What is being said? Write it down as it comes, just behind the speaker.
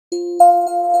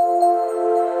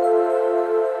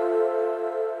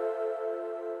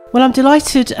Well, I'm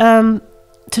delighted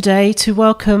today to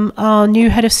welcome our new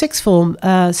head of sixth form,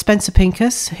 Spencer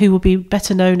Pinkus, who will be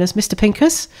better known as Mr.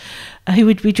 Pinkus, who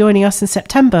would be joining us in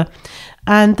September.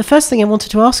 And the first thing I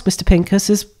wanted to ask Mr. Pinkus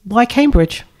is, why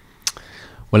Cambridge?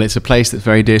 Well, it's a place that's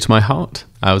very dear to my heart.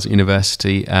 I was at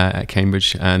university at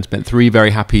Cambridge and spent 3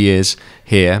 very happy years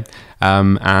here.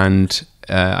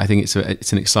 I think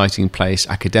it's an exciting place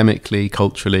academically,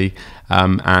 culturally,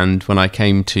 and when I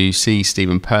came to see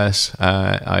Stephen Perse,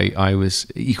 I was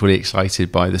equally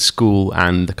excited by the school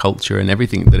and the culture and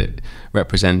everything that it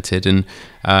represented. And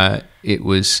it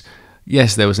was,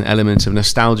 yes, there was an element of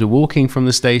nostalgia walking from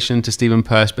the station to Stephen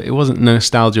Perse, but it wasn't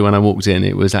nostalgia when I walked in.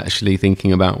 It was actually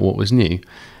thinking about what was new.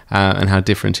 And how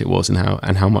different it was, and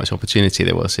how much opportunity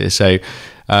there was here. So,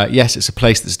 yes, it's a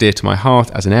place that's dear to my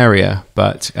heart as an area,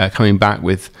 but coming back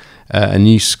with a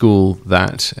new school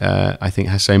that I think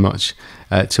has so much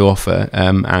to offer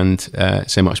and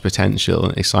so much potential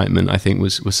and excitement, I think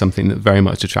was something that very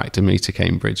much attracted me to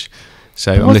Cambridge.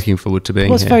 So I'm looking forward to being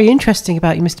here. What's very interesting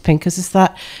about you, Mr. Pinkus, is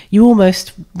that you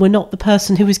almost were not the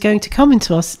person who was going to come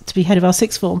into us to be head of our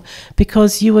sixth form,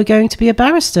 because you were going to be a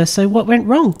barrister. So what went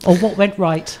wrong, or what went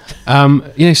right?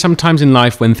 Sometimes in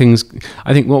life when things,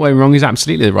 I think what went wrong is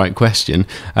absolutely the right question,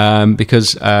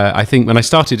 because I think when I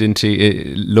started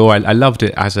into law, I loved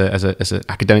it as an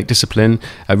academic discipline.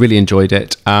 I really enjoyed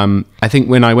it. I think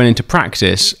when I went into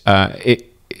practice,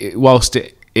 whilst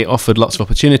it offered lots of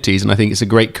opportunities, and I think it's a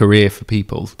great career for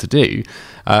people to do.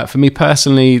 For me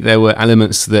personally, there were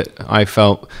elements that I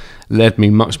felt led me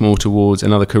much more towards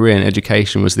another career, and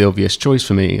education was the obvious choice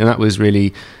for me. And that was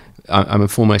really, I'm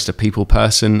foremost a people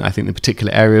person. I think the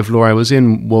particular area of law I was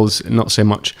in was not so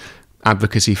much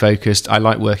advocacy focused. I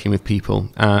like working with people.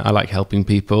 I like helping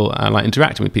people. I like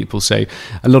interacting with people. So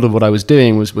a lot of what I was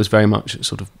doing was very much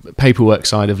sort of paperwork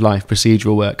side of life,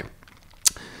 procedural work.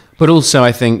 But also,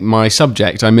 I think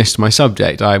I missed my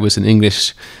subject. I was an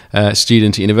English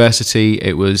student at university.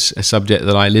 It was a subject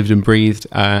that I lived and breathed,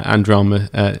 and drama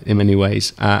in many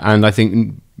ways. And I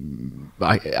think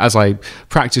as I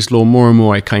practiced law more and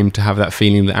more, I came to have that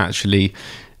feeling that actually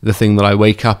the thing that I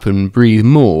wake up and breathe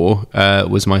more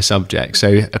was my subject.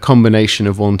 So a combination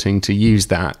of wanting to use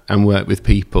that and work with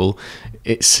people,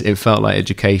 it felt like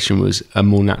education was a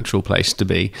more natural place to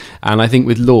be. And I think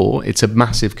with law, it's a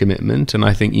massive commitment, and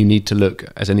I think you need to look,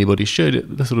 as anybody should,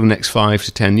 at the sort of next 5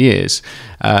 to 10 years.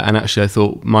 And actually, I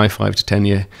thought my 5 to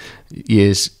 10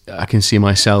 years, I can see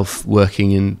myself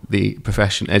working in the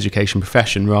education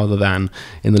profession rather than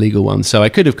in the legal one. So I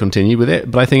could have continued with it,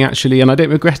 but I think actually, and I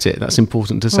don't regret it, that's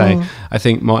important to say. I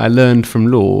think what I learned from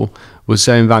law was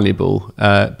so invaluable,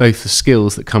 both the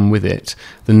skills that come with it,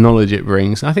 the knowledge it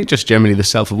brings, and I think just generally the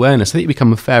self-awareness. I think you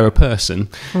become a fairer person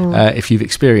if you've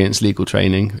experienced legal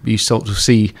training. You sort of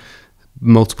see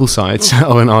multiple sides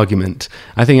of an argument.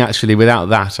 I think actually without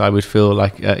that, I would feel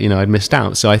like I'd missed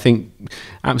out. So I think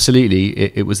absolutely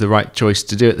it was the right choice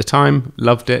to do at the time.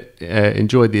 Loved it,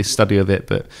 enjoyed the study of it,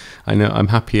 but I know I'm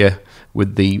happier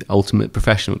with the ultimate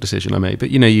professional decision I made.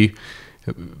 But you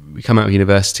come out of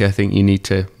university, I think you need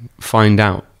to find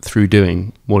out through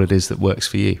doing what it is that works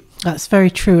for you. That's very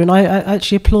true, and I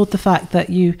actually applaud the fact that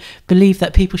you believe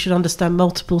that people should understand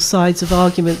multiple sides of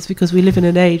arguments, because we live in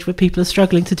an age where people are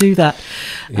struggling to do that.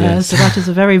 Yes. So that is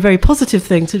a very, very positive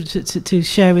thing to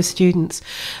share with students.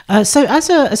 So as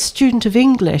a student of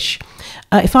English,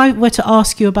 if I were to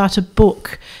ask you about a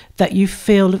book that you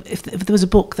feel, if there was a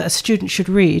book that a student should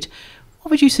read,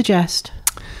 what would you suggest?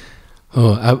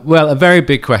 Well, a very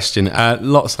big question.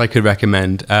 Lots I could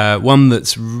recommend. One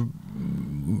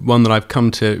that I've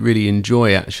come to really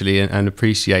enjoy actually and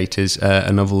appreciate is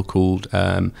a novel called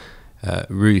Anne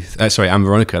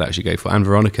Veronica. I'd actually go for Anne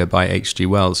Veronica by H.G.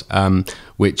 Wells, and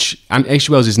H.G.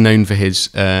 Wells is known for his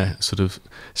sort of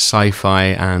sci-fi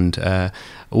and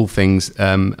all things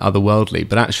otherworldly,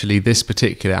 but actually this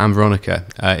particular Anne Veronica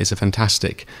is a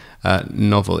fantastic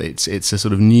novel. It's a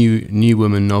sort of new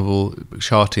woman novel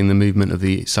charting the movement of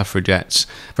the suffragettes,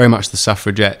 very much the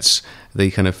suffragettes, the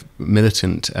kind of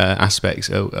militant aspects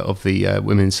of the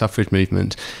women's suffrage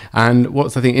movement. And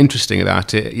what's I think interesting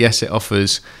about it, yes, it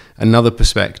offers another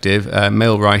perspective.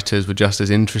 Male writers were just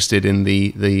as interested in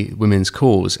the women's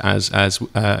cause as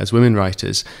women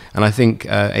writers, and I think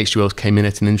H.G. Wells came in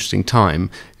at an interesting time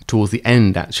towards the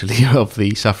end actually of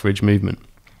the suffrage movement.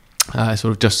 Sort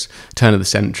of just turn of the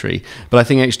century. But I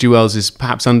think H.G. Wells is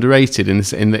perhaps underrated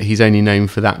in that he's only known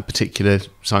for that particular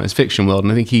science fiction world,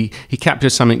 and I think he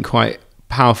captures something quite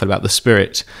powerful about the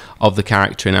spirit of the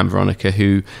character in Anne Veronica,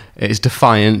 who is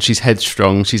defiant, she's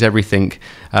headstrong, she's everything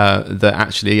that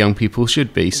actually young people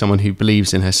should be, someone who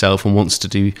believes in herself and wants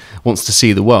to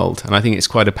see the world. And I think it's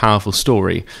quite a powerful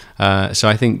story. So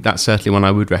I think that's certainly one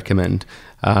I would recommend.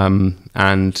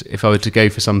 And if I were to go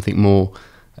for something more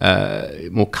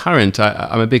current,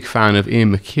 I'm a big fan of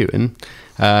Ian McEwan.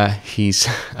 He's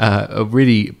I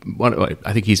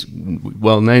think he's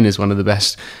well known as one of the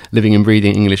best living and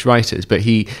breathing English writers, but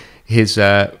his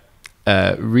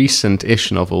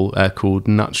recent-ish novel called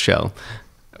Nutshell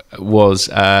was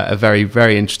a very,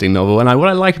 very interesting novel. And what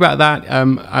I like about that,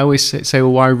 I always say,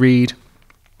 well, why read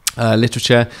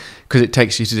literature? Because it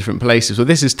takes you to different places. Well,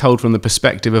 this is told from the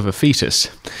perspective of a fetus.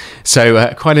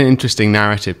 So quite an interesting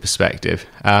narrative perspective.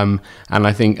 And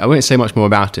I think, I won't say much more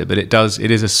about it, but it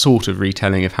is a sort of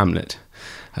retelling of Hamlet.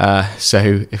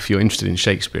 So if you're interested in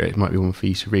Shakespeare, it might be one for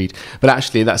you to read. But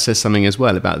actually that says something as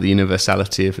well about the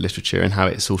universality of literature and how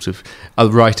it sort of,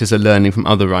 other writers are learning from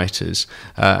other writers.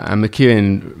 And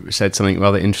McEwan said something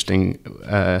rather interesting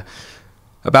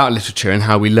about literature and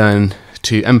how we learn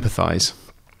to empathise.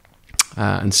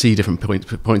 And see different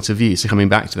points of view. So coming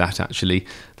back to that, actually,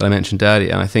 that I mentioned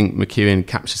earlier, and I think McEwan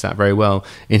captures that very well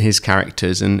in his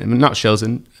characters. And Nutshell's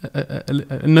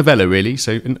a novella, really,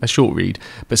 so a short read,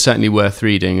 but certainly worth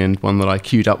reading, and one that I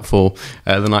queued up for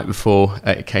the night before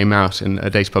it came out and a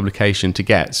day's publication to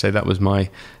get. So that was my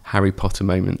Harry Potter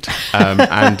moment.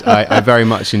 And I very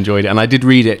much enjoyed it. And I did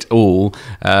read it all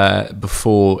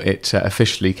before it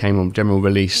officially came on general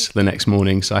release the next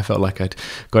morning. So I felt like I'd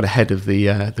got ahead of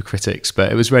the critics,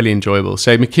 but it was really enjoyable.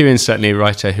 So McEwan's certainly a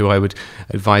writer who I would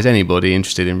advise anybody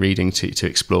interested in reading to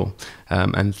explore.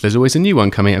 And there's always a new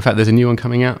one coming out. In fact, there's a new one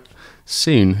coming out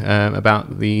soon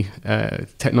about the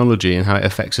technology and how it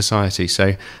affects society. So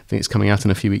I think it's coming out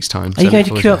in a few weeks' time. Are you going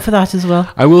to queue up for that as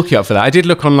well? I will queue up for that. I did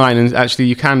look online, and actually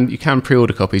you can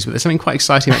pre-order copies, but there's something quite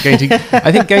exciting about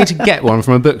going to get one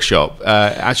from a bookshop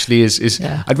actually is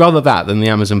yeah. I'd rather that than the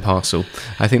Amazon parcel.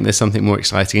 I think there's something more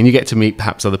exciting, and you get to meet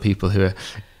perhaps other people who are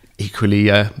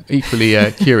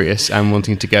equally curious and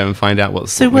wanting to go and find out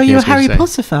what's. So were you a Harry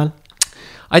Potter fan?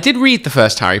 I did read the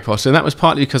first Harry Potter, and that was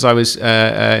partly because I was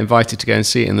invited to go and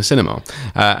see it in the cinema.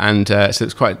 So it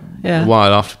was quite a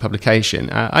while after publication.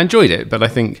 I enjoyed it, but I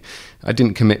think I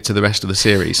didn't commit to the rest of the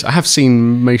series. I have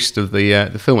seen most of the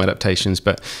film adaptations,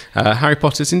 but Harry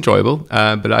Potter's enjoyable,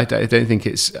 but I don't think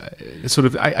it's sort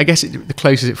of... I guess the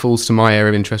closest it falls to my area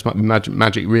of interest might be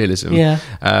magic realism. Yeah.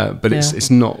 But it's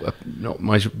not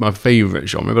my favourite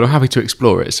genre, but I'm happy to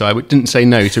explore it, so I didn't say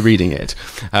no to reading it.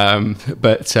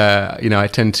 But I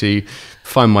tend to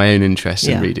find my own interest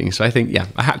in reading. So I think,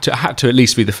 I had to at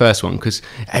least read the first one because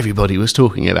everybody was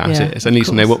talking about it. So I need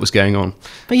to know what was going on.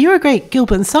 But you're a great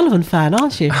Gilbert and Sullivan fan,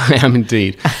 aren't you? I am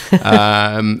indeed.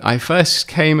 I first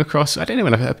came across, I don't know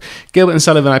when I've heard, Gilbert and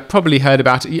Sullivan. I probably heard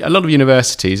about it. A lot of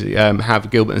universities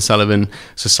have Gilbert and Sullivan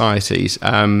societies.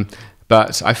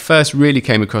 But I first really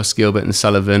came across Gilbert and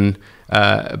Sullivan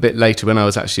a bit later when I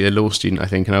was actually a law student, I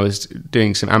think, and I was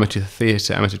doing some amateur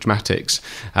theatre, amateur dramatics,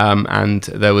 and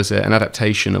there was an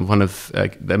adaptation of one of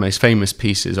their most famous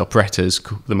pieces, operettas,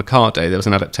 the Mikado. There was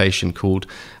an adaptation called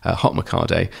Hot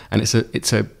Mikado, and it's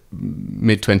a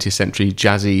mid-20th century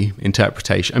jazzy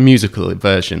interpretation, a musical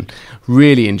version,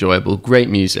 really enjoyable, great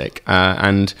music,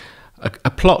 and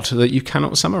a plot that you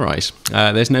cannot summarise.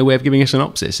 There's no way of giving a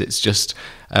synopsis. It's just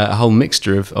a whole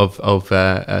mixture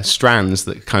of strands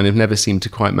that kind of never seem to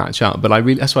quite match up. But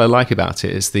that's what I like about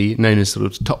it. It's the known as sort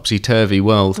of topsy-turvy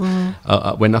world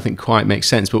where nothing quite makes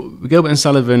sense. But Gilbert and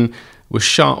Sullivan were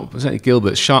sharp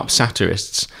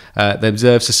satirists. They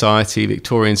observed society,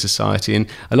 Victorian society, and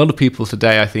a lot of people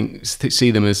today, I think,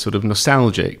 see them as sort of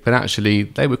nostalgic, but actually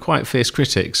they were quite fierce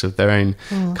critics of their own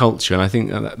culture, and I think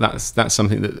that's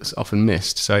something that's often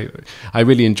missed. So I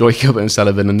really enjoy Gilbert and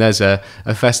Sullivan, and there's a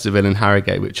festival in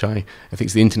Harrogate, which I think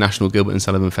is the International Gilbert and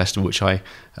Sullivan Festival, which I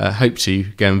hope to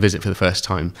go and visit for the first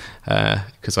time,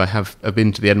 because I've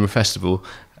been to the Edinburgh Festival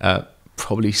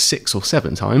probably 6 or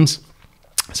 7 times.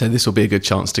 So this will be a good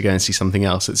chance to go and see something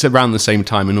else. It's around the same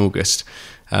time in August.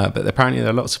 But apparently there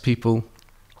are lots of people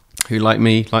who, like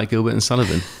me, like Gilbert and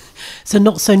Sullivan. So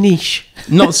not so niche.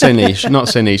 Not so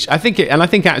niche. I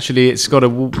think actually it's got a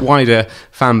wider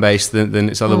fan base than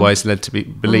it's otherwise led to be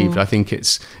believed. I think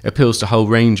it appeals to a whole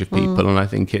range of people, and I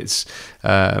think it's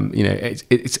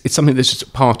it's something that's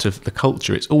just part of the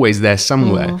culture. It's always there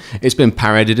somewhere. It's been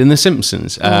parodied in The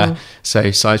Simpsons.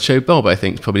 So Sideshow Bob, I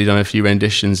think, has probably done a few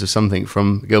renditions of something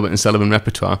from Gilbert and Sullivan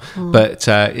repertoire. But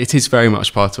it is very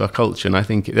much part of our culture, and I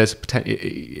think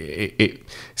it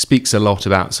speaks a lot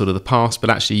about sort of the past, but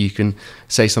actually you can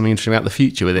say something interesting about the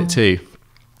future with it too.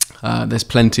 There's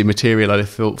plenty of material, I'd have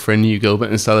thought, for a new Gilbert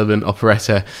and Sullivan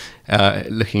operetta,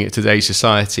 looking at today's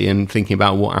society and thinking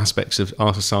about what aspects of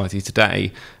our society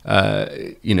today, are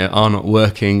not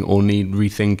working or need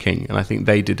rethinking. And I think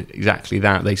they did exactly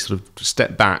that. They sort of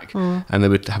stepped back and they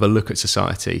would have a look at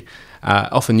society,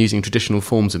 often using traditional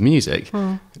forms of music,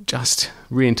 just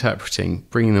reinterpreting,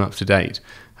 bringing them up to date.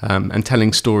 And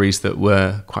telling stories that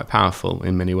were quite powerful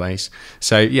in many ways.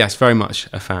 So yes, very much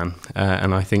a fan,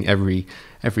 and I think every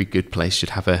good place should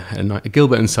have a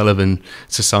Gilbert and Sullivan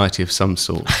society of some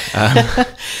sort.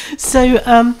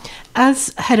 So,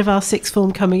 as head of our sixth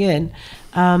form coming in,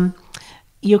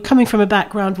 you're coming from a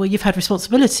background where you've had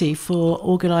responsibility for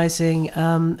organising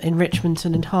enrichment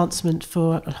and enhancement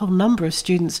for a whole number of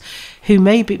students who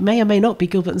may or may not be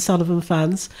Gilbert and Sullivan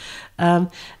fans.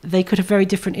 They could have very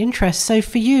different interests. So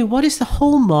for you, what is the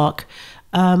hallmark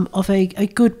of a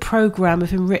good programme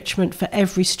of enrichment for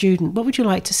every student? What would you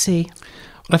like to see?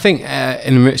 Well, I think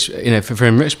for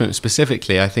enrichment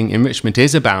specifically, I think enrichment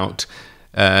is about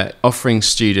offering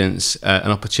students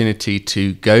an opportunity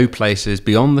to go places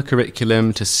beyond the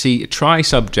curriculum, to try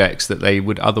subjects that they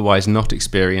would otherwise not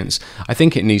experience. I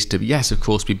think it needs to, yes, of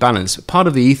course, be balanced. Part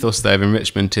of the ethos, though, of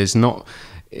enrichment is not,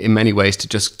 in many ways, to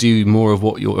just do more of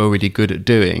what you're already good at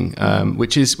doing,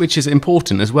 which is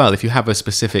important as well. If you have a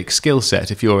specific skill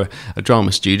set, if you're a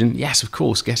drama student, yes, of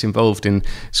course, get involved in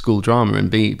school drama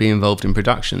and be involved in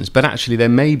productions. But actually, there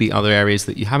may be other areas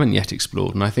that you haven't yet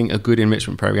explored, and I think a good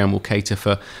enrichment program will cater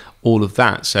for all of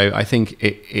that. So I think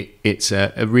it's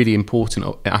a really important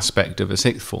aspect of a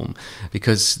sixth form,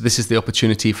 because this is the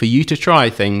opportunity for you to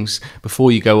try things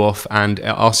before you go off. And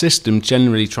our system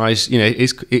generally tries,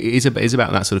 is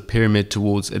about that sort of pyramid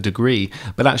towards a degree.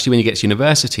 But actually, when you get to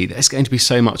university, there's going to be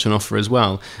so much on offer as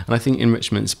well. And I think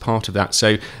enrichment's part of that.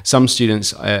 So some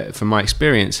students, from my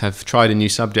experience, have tried a new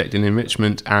subject in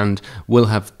enrichment and will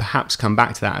have perhaps come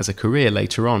back to that as a career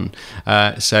later on.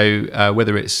 So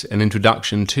whether it's an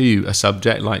introduction to a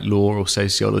subject like law or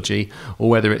sociology, or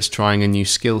whether it's trying a new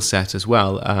skill set as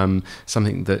well,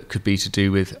 something that could be to do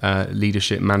with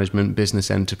leadership, management, business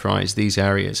enterprise, these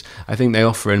areas. I think they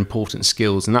offer important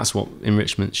skills, and that's what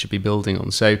enrichment should be building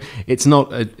on. So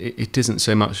it isn't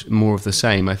so much more of the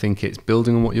same. I think it's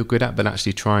building on what you're good at, but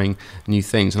actually trying new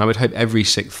things. And I would hope every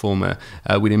sixth former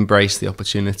would embrace the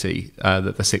opportunity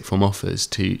that the sixth form offers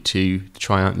to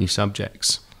try out new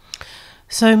subjects.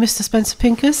 So, Mr. Spencer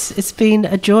Pinkus, it's been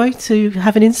a joy to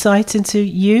have an insight into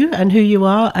you and who you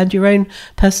are and your own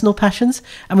personal passions.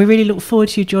 And we really look forward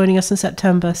to you joining us in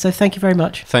September. So thank you very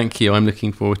much. Thank you. I'm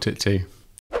looking forward to it too.